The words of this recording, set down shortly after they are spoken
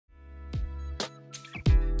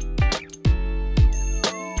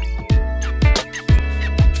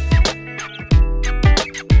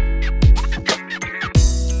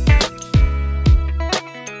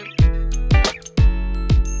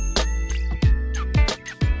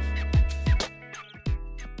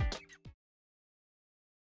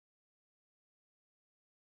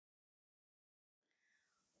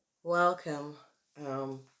Welcome,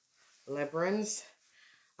 Librans.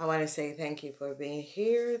 I want to say thank you for being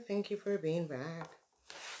here. Thank you for being back.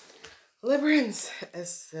 Librans,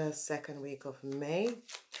 it's the second week of May.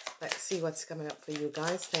 Let's see what's coming up for you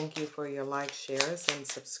guys. Thank you for your like, shares, and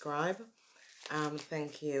subscribe.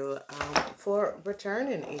 Thank you for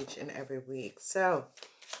returning each and every week. So,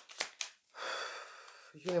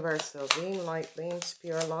 universal being, light beings,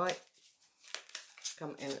 pure light.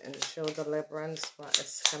 Come in and show the Librans what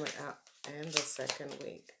is coming up in the second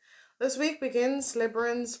week. This week begins,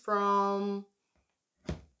 Librans, from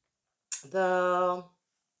the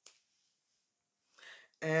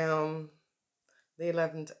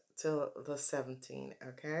 11th till the 17th,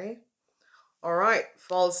 okay? All right,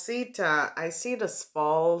 falsita. I see this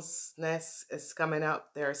falseness is coming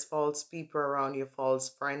up. There's false people around you, false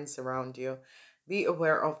friends around you. Be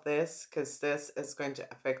aware of this, because this is going to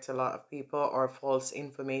affect a lot of people, or false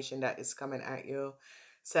information that is coming at you.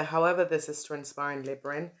 So however this is transpiring,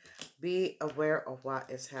 Libran, be aware of what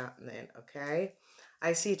is happening, okay?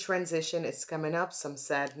 I see transition is coming up, some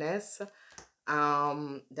sadness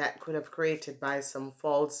that could have created by some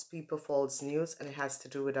false people, false news, and it has to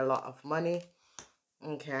do with a lot of money,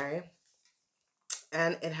 okay?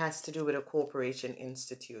 And it has to do with a corporation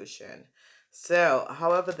institution. So,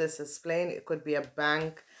 however this is playing, it could be a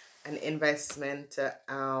bank, an investment,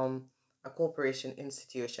 a corporation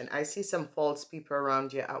institution. I see some false people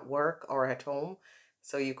around you at work or at home.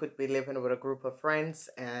 So you could be living with a group of friends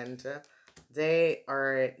and they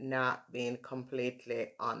are not being completely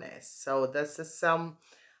honest. So this is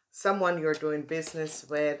someone you're doing business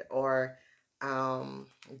with or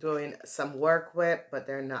doing some work with, but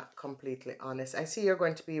they're not completely honest. I see you're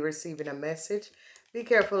going to be receiving a message. Be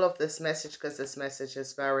careful of this message, because this message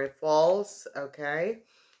is very false, okay?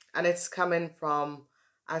 And it's coming from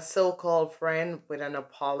a so-called friend with an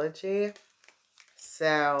apology.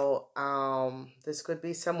 So this could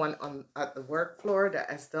be someone at the work floor that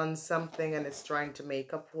has done something and is trying to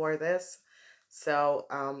make up for this. So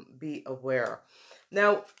be aware.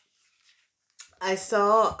 Now, I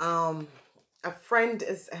saw a friend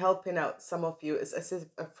is helping out some of you. It's as if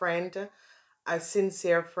a friend, a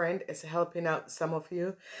sincere friend, is helping out some of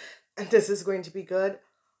you. And this is going to be good.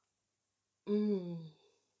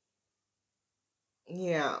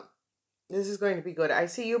 Yeah. This is going to be good. I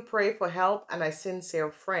see you pray for help, and a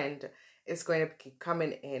sincere friend is going to keep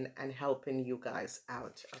coming in and helping you guys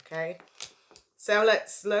out, okay? So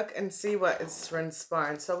let's look and see what is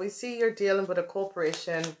transpiring. So we see you're dealing with a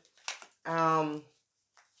corporation.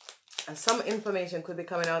 Some information could be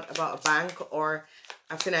coming out about a bank or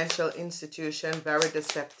a financial institution. Very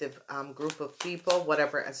deceptive group of people.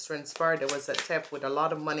 Whatever has transpired, there was a theft with a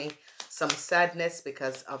lot of money, some sadness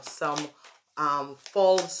because of some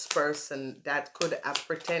false person that could have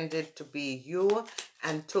pretended to be you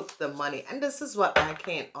and took the money. And this is what I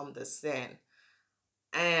can't understand.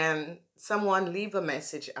 And someone leave a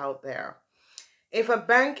message out there. If a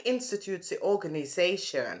bank institutes the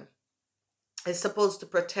organization, is supposed to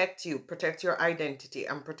protect you, protect your identity,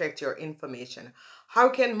 and protect your information, how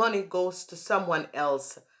can money goes to someone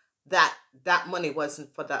else that money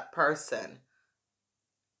wasn't for that person?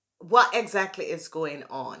 What exactly is going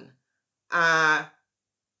on? I'm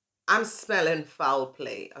smelling foul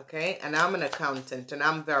play, okay? And I'm an accountant, and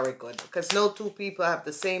I'm very good, because no two people have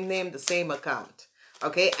the same name, the same account,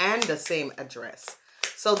 okay? And the same address.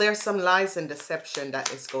 So there's some lies and deception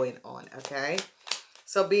that is going on, okay?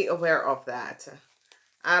 So be aware of that.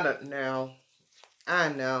 I don't know. I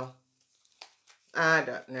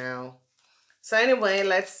don't know. So anyway,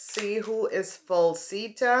 let's see who is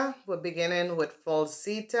falsita. We're beginning with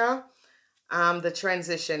falsita. The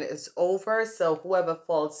transition is over. So whoever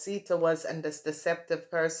falsita was and this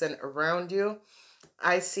deceptive person around you,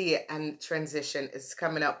 I see and transition is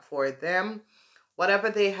coming up for them. Whatever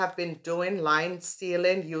they have been doing, lying,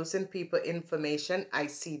 stealing, using people information, I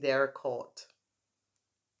see they're caught.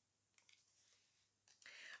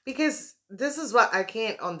 Because this is what I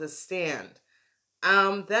can't understand.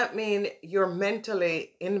 That means you're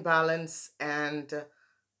mentally imbalanced and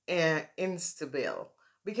instable.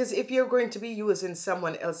 Because if you're going to be using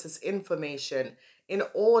someone else's information in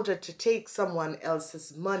order to take someone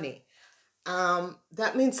else's money,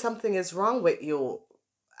 that means something is wrong with you.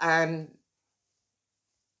 And,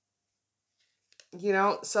 you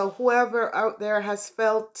know, so whoever out there has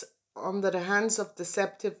felt under the hands of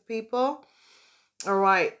deceptive people, all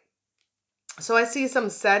right. So I see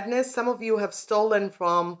some sadness. Some of you have stolen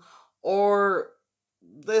from, or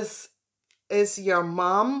this is your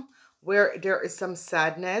mom, where there is some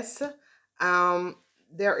sadness.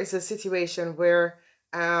 There is a situation where,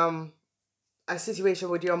 a situation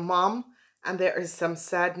with your mom and there is some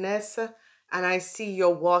sadness, and I see you're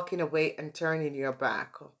walking away and turning your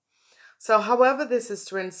back. So however this is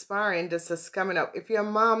transpiring, this is coming up. If your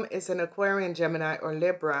mom is an Aquarian, Gemini, or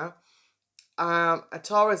Libra, a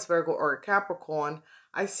Taurus, Virgo, or a Capricorn,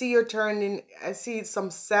 I see you're turning, I see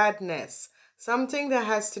some sadness. Something that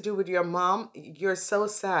has to do with your mom. You're so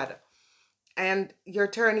sad. And you're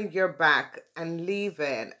turning your back and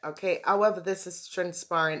leaving. Okay. However, this is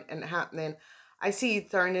transpiring and happening. I see you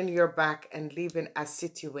turning your back and leaving a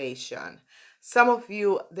situation. Some of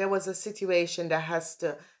you, there was a situation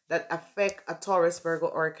that affect a Taurus, Virgo,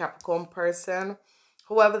 or a Capricorn person.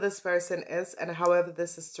 Whoever this person is and however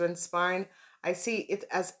this is transpiring, I see it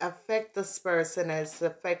as affect this person as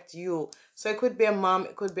affect you. So it could be a mom,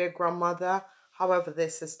 it could be a grandmother. However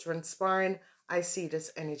this is transpiring, I see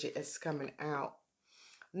this energy is coming out.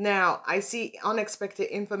 Now, I see unexpected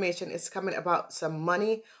information is coming about some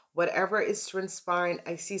money. Whatever is transpiring,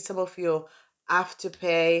 I see some of you have to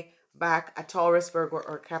pay back a Taurus, Virgo,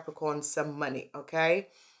 or Capricorn some money, okay?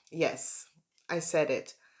 Yes, I said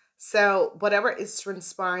it. So, whatever is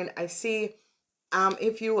transpiring, I see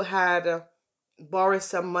if you had borrowed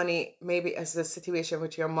some money, maybe as a situation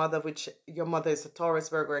with your mother, which your mother is a Taurus,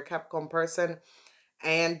 Virgo, or Capricorn person,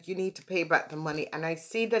 and you need to pay back the money. And I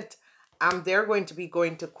see that they're going to be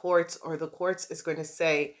going to courts, or the courts is going to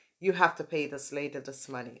say you have to pay this lady this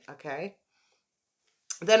money, okay?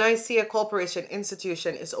 Then I see a corporation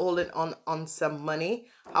institution is holding on some money.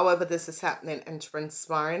 However, this is happening and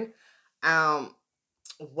transpiring.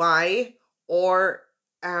 Why? Or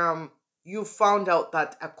you found out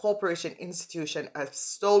that a corporation institution has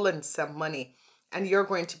stolen some money, and you're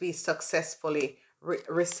going to be successfully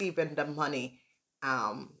receiving the money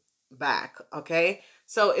back. Okay,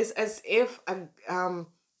 so it's as if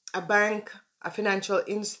a bank, a financial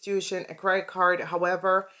institution, a credit card,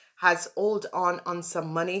 however, has hold on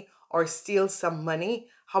some money or steal some money.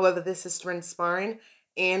 However, this is transpiring,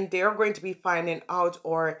 and they're going to be finding out,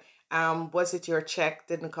 or was it your check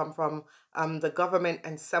didn't come from the government,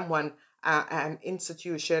 and someone, an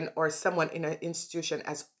institution, or someone in an institution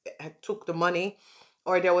took the money,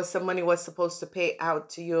 or there was some money was supposed to pay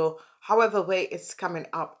out to you. However way it's coming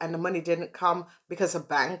up, and the money didn't come because a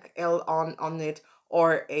bank held on it,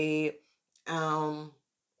 or a um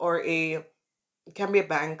or a it can be a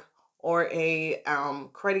bank or a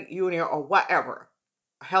credit union or whatever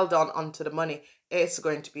held on onto the money. It's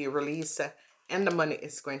going to be released, and the money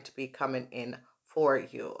is going to be coming in for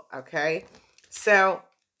you. Okay, so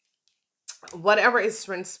whatever is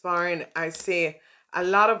transpiring, I see a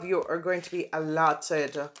lot of you are going to be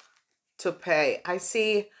allotted to pay. I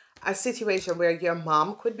see a situation where your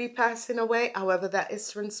mom could be passing away. However that is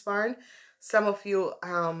transpiring, some of you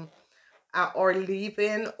or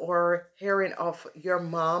leaving, or hearing of your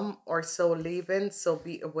mom or so leaving, so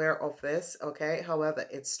be aware of this. Okay, however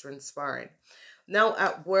it's transpiring. Now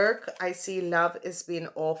at work, I see love is being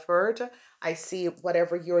offered. I see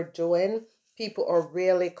whatever you're doing, people are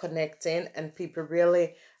really connecting, and people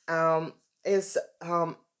really is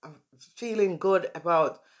feeling good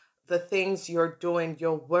about the things you're doing,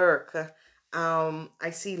 your work. I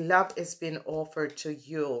see love is being offered to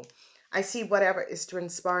you. I see whatever is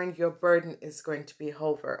transpiring, your burden is going to be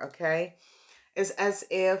over, okay? It's as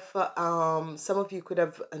if some of you could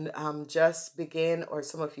have just begin, or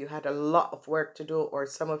some of you had a lot of work to do, or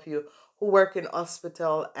some of you who work in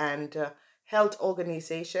hospital and health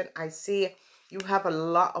organization. I see you have a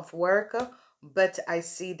lot of work, but I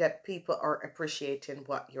see that people are appreciating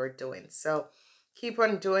what you're doing. So keep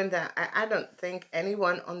on doing that. I don't think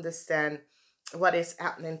anyone understand what is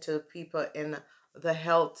happening to people in the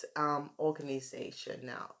health organization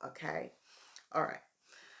now. Okay, all right.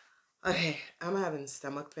 Okay, I'm having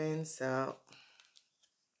stomach pain, so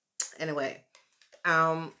anyway,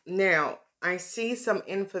 now I see some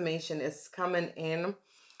information is coming in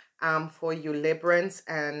for you Librans,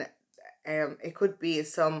 and it could be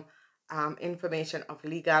some information of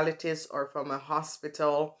legalities, or from a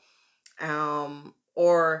hospital,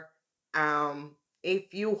 or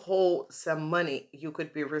if you hold some money, you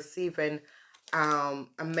could be receiving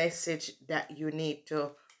a message that you need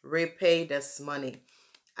to repay this money.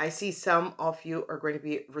 I see some of you are going to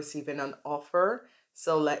be receiving an offer.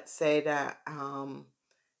 So let's say that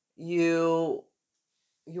you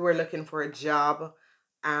were looking for a job.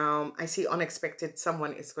 I see unexpected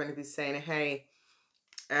someone is going to be saying, hey,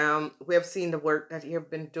 we have seen the work that you've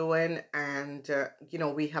been doing, and you know,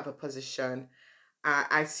 we have a position.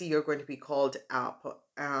 I see you're going to be called up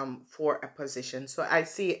for a position. So I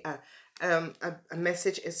see a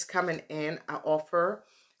message is coming in, an offer.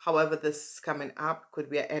 However this is coming up, could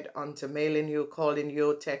be a head on to mailing you, calling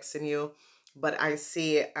you, texting you. but I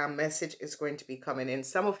see a message is going to be coming in.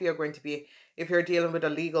 Some of you are going to be, if you're dealing with a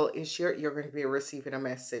legal issue, you're going to be receiving a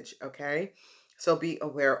message, okay? So be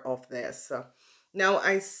aware of this. Now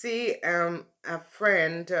I see a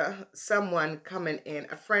friend, someone coming in,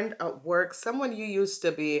 a friend at work, someone you used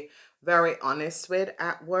to be very honest with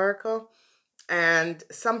at work, and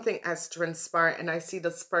something has transpired, and I see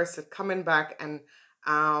this person coming back and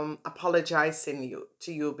apologizing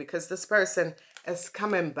to you, because this person is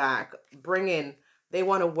coming back, bringing, they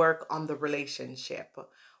want to work on the relationship.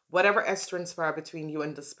 Whatever has transpired between you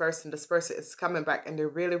and this person is coming back and they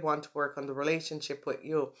really want to work on the relationship with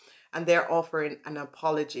you, and they're offering an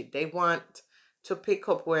apology. They want to pick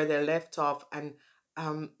up where they left off and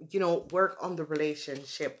you know, work on the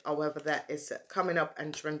relationship, however that is coming up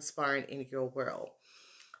and transpiring in your world.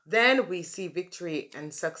 Then we see victory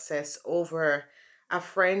and success over a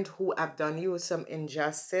friend who have done you some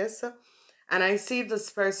injustice. And I see this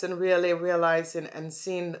person really realizing and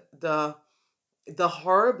seeing the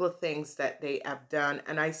horrible things that they have done,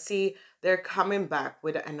 and I see they're coming back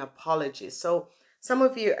with an apology. So some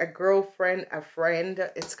of you, a girlfriend, a friend,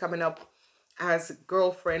 it's coming up as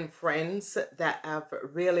girlfriend friends that have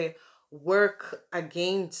really worked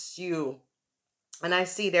against you, and I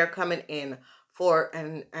see they're coming in for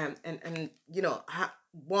and you know,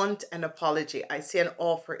 want an apology. I see an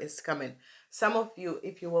offer is coming. Some of you,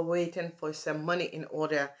 if you were waiting for some money in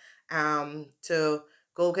order to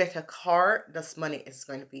go get a car, this money is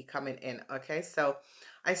going to be coming in. Okay, so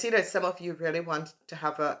I see that some of you really want to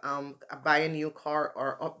have a buy a new car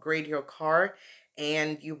or upgrade your car,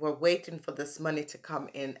 and you were waiting for this money to come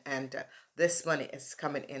in, and this money is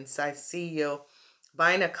coming in. So I see you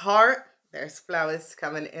buying a car. There's flowers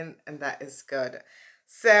coming in, and that is good.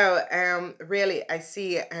 So really I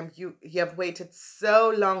see you have waited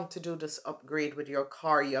so long to do this upgrade with your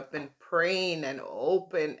car. You have been praying and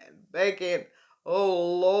hoping and begging,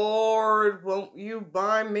 oh Lord, won't you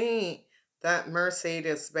buy me that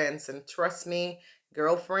Mercedes Benz? And trust me,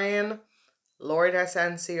 girlfriend, Lord has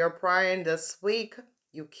answered your prayer, and this week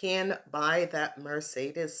you can buy that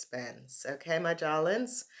Mercedes Benz. Okay, my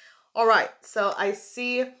darlings? All right, so I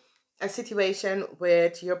see a situation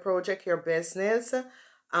with your project, your business.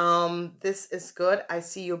 This is good. I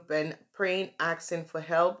see you've been praying, asking for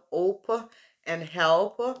help, hope, and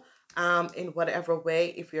help in whatever way.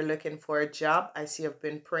 If you're looking for a job, I see you've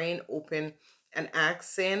been praying, open, and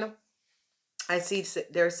asking. I see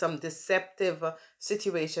there's some deceptive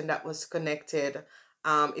situation that was connected.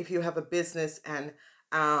 If you have a business and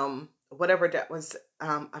whatever that was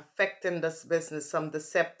affecting this business, some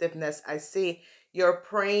deceptiveness. I see you're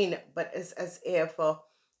praying, but it's as if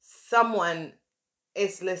someone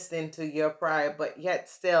is listening to your prayer, but yet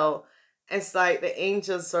still it's like the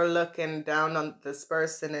angels are looking down on this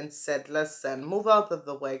person and said, listen, move out of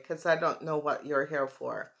the way, because I don't know what you're here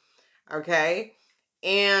for. Okay?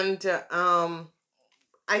 And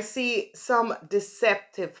I see some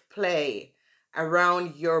deceptive play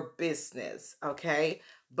around your business, okay?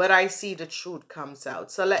 But I see the truth comes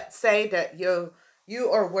out. So let's say that you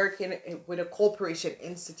are working with a corporation,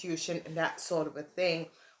 institution, and that sort of a thing,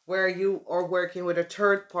 where you are working with a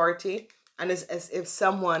third party, and it's as if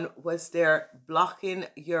someone was there blocking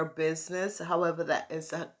your business. However that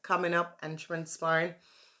is coming up and transpiring.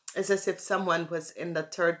 It's as if someone was in the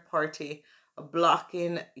third party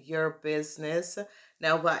blocking your business.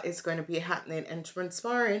 Now, what is going to be happening and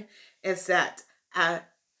transpiring is that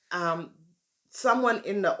someone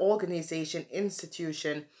in the organization,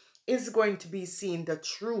 institution, is going to be seeing the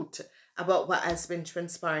truth about what has been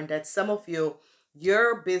transpiring. That some of you,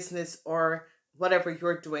 your business or whatever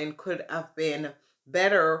you're doing could have been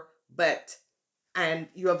better, and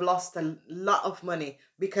you have lost a lot of money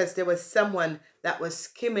because there was someone that was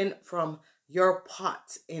skimming from your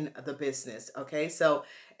pot in the business. Okay, so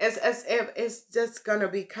it's as if it's just gonna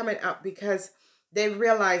be coming up because they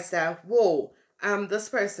realize that, whoa, this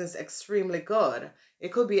person is extremely good.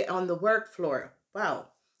 It could be on the work floor. Wow,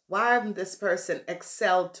 why haven't this person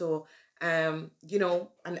excelled to you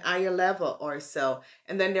know, an higher level or so?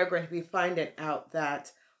 And then they're going to be finding out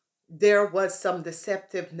that there was some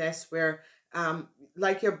deceptiveness where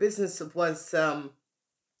like your business was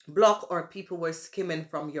blocked, or people were skimming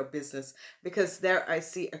from your business, because there I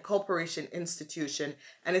see a corporation, institution,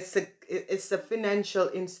 and it's a financial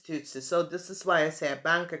institution. So this is why I say a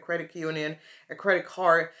bank, a credit union, a credit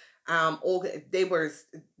card, all there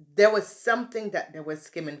was something that they were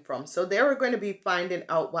skimming from. So they were going to be finding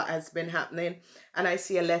out what has been happening, and I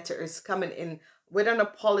see a letter is coming in with an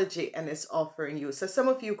apology and is offering you. So some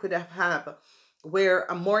of you could have where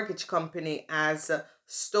a mortgage company has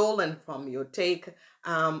stolen from you,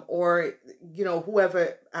 or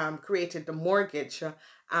whoever created the mortgage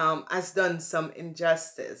has done some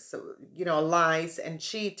injustice, so, lies and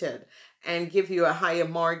cheated, and give you a higher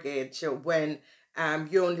mortgage when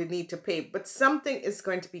you only need to pay. But something is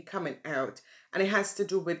going to be coming out, and it has to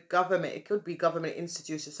do with government. It could be government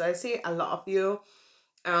institutions. So I see a lot of you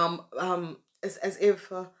as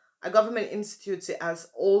if a government institutes it as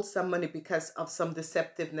owed some money because of some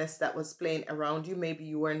deceptiveness that was playing around you. Maybe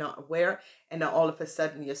you were not aware, and now all of a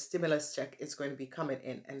sudden your stimulus check is going to be coming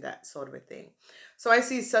in, and that sort of a thing. So I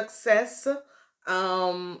see success,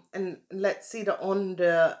 and let's see on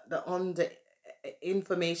the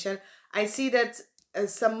information. I see that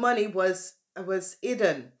some money was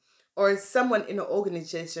hidden, or someone in the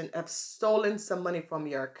organization have stolen some money from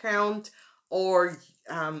your account, or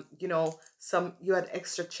you had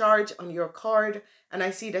extra charge on your card, and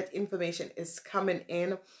I see that information is coming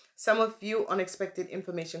in. Some of you, unexpected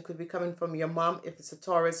information could be coming from your mom if it's a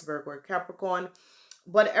Taurus, Virgo, or Capricorn.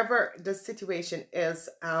 Whatever the situation is,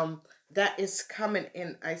 that is coming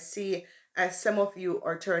in. I see as some of you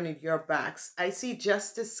are turning your backs. I see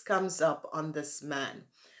justice comes up on this man.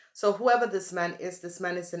 So whoever this man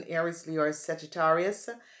is an Aries, Leo, or Sagittarius.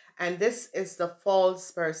 And this is the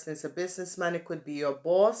false person. It's a businessman. It could be your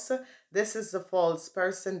boss. This is the false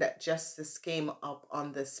person that justice came up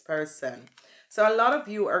on this person. So a lot of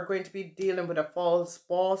you are going to be dealing with a false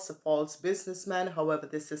boss, a false businessman. However,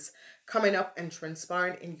 this is coming up and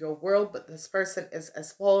transpiring in your world. But this person is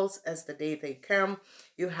as false as the day they come.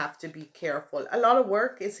 You have to be careful. A lot of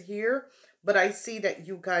work is here, but I see that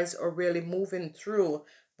you guys are really moving through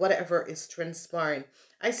whatever is transpiring.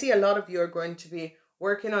 I see a lot of you are going to be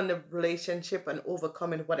working on the relationship and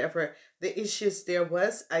overcoming whatever the issues there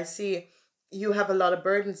was. I see you have a lot of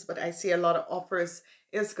burdens, but I see a lot of offers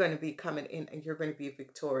is going to be coming in, and you're going to be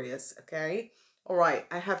victorious, okay? All right,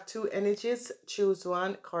 I have two energies. Choose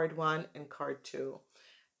one, card 1 and card 2.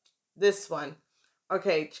 This one.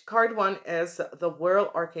 Okay, card 1 is the World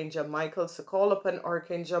Archangel Michael. So call upon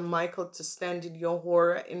Archangel Michael to stand in your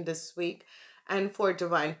aura in this week, and for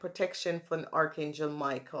divine protection from Archangel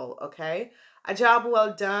Michael, okay? A job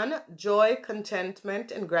well done, joy,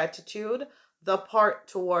 contentment, and gratitude, the part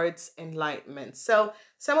towards enlightenment. So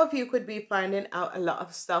some of you could be finding out a lot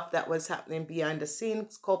of stuff that was happening behind the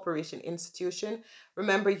scenes, corporation, institution.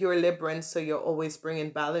 Remember, you're Libran, so you're always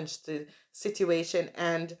bringing balance to situation,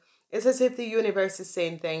 and it's as if the universe is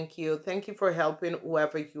saying thank you. Thank you for helping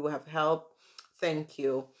whoever you have helped. Thank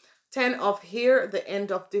you. 10 of here, the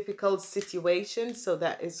end of difficult situation. So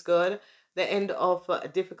that is good. The end of a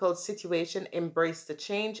difficult situation. Embrace the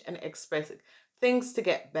change and expect things to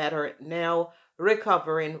get better now.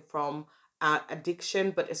 Recovering from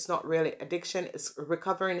addiction, but it's not really addiction. It's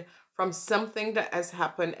recovering from something that has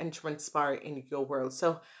happened and transpired in your world.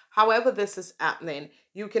 So however this is happening,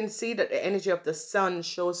 you can see that the energy of the sun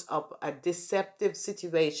shows up a deceptive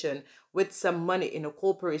situation with some money in a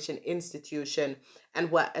corporation institution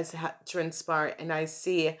and what has transpired. And I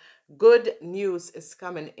see good news is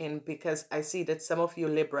coming in, because I see that some of you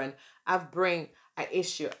Libran have bring an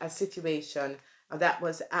issue, a situation that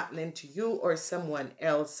was happening to you or someone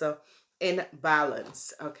else in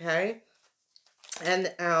balance, okay?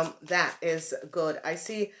 And that is good. I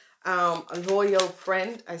see a loyal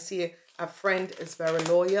friend. I see a friend is very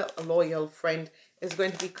loyal. A loyal friend is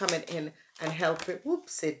going to be coming in and helping.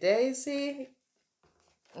 Whoopsie daisy.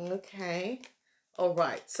 Okay. All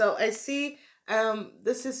right. So I see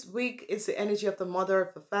this week is the energy of the mother,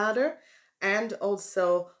 of the father, and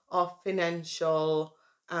also of financial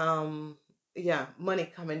money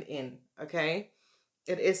coming in. Okay.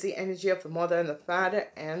 It is the energy of the mother and the father,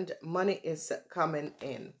 and money is coming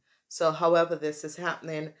in. So however this is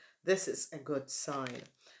happening, this is a good sign.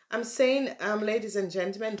 I'm saying, ladies and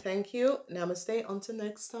gentlemen, thank you. Namaste. Until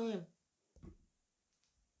next time.